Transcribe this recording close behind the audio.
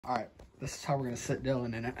All right, this is how we're gonna sit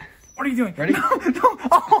Dylan in it. What are you doing? Ready? No, no.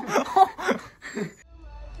 Oh.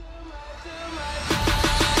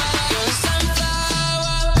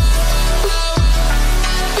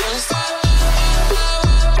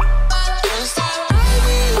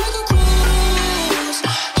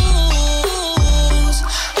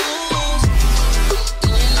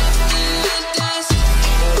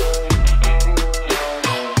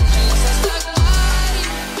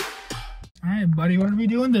 Buddy, what are we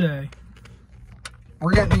doing today?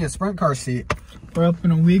 We're getting me a sprint car seat. We're up in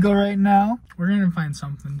Owego right now. We're gonna find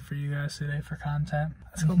something for you guys today for content.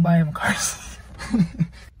 Let's go buy him a car seat.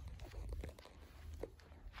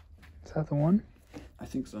 Is that the one? I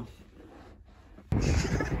think so.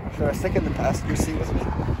 Should I stick in the passenger seat with me?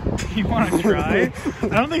 You want to try? I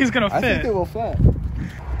don't think it's gonna fit. I think it will fit.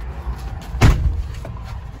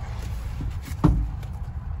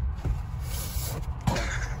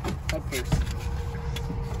 Head first.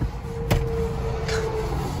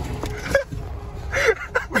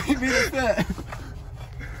 What do you mean it fit?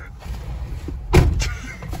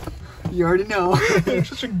 You already know. You're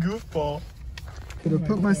such a goofball. Could I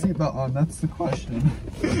put my seatbelt on? That's the question.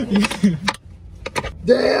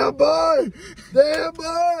 Damn, boy! Damn,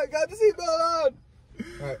 boy! Got the seatbelt on!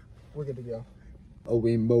 Alright, we're good to go. A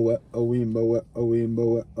wimbo it, a wimbo it, a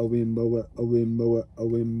wimbo it, a wimbo it, a wimbo it, a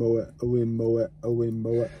wimbo it, a wimbo it, a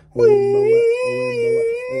wimbo it, a wimbo it, a wimbo it,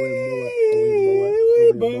 a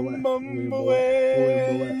wimbo it, a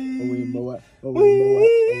wimbo it, a wimbo it, a wimbo it, a wimbo it, a wimbo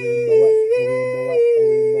it,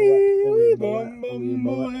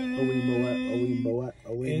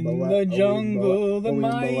 in the jungle, the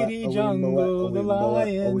mighty jungle, the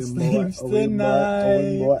lion sleeps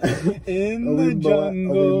tonight. In the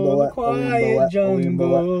jungle, the quiet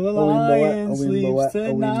jungle, the lion sleeps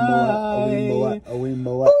tonight.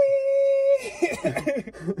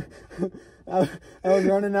 I was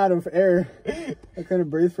running out of air. I couldn't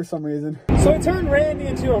breathe for some reason. So I turned Randy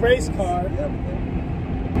into a race car.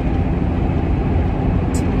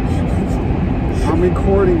 I'm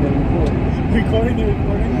recording and recording. Recording and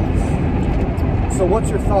recording? So what's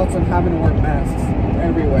your thoughts on having to wear masks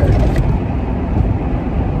everywhere?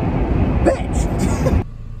 Bitch!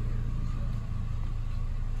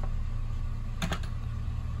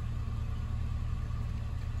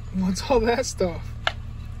 What's all that stuff?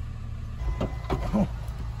 Oh.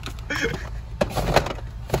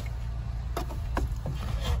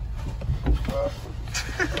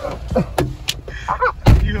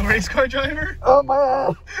 You a race car driver? Oh my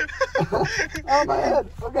head! Oh my head!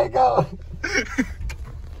 Okay, go!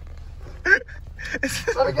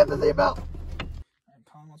 Let me get the seatbelt!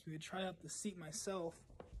 Colin wants me to try out the seat myself.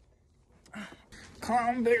 Colin,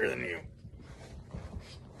 I'm bigger than you.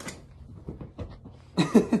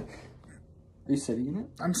 Are you sitting in it?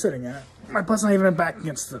 I'm sitting in it. My butt's not even back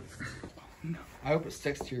against it. No. I hope it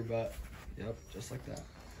sticks to your butt. Yep, just like that.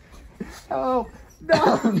 Oh,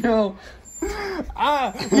 no, no.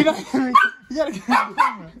 Ah, you gotta get the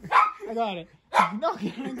camera. I got it. No,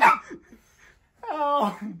 get it.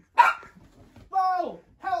 Oh. Bo,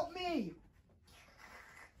 help me.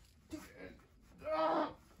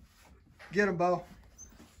 Get him, Bo.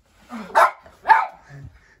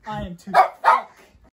 I am too.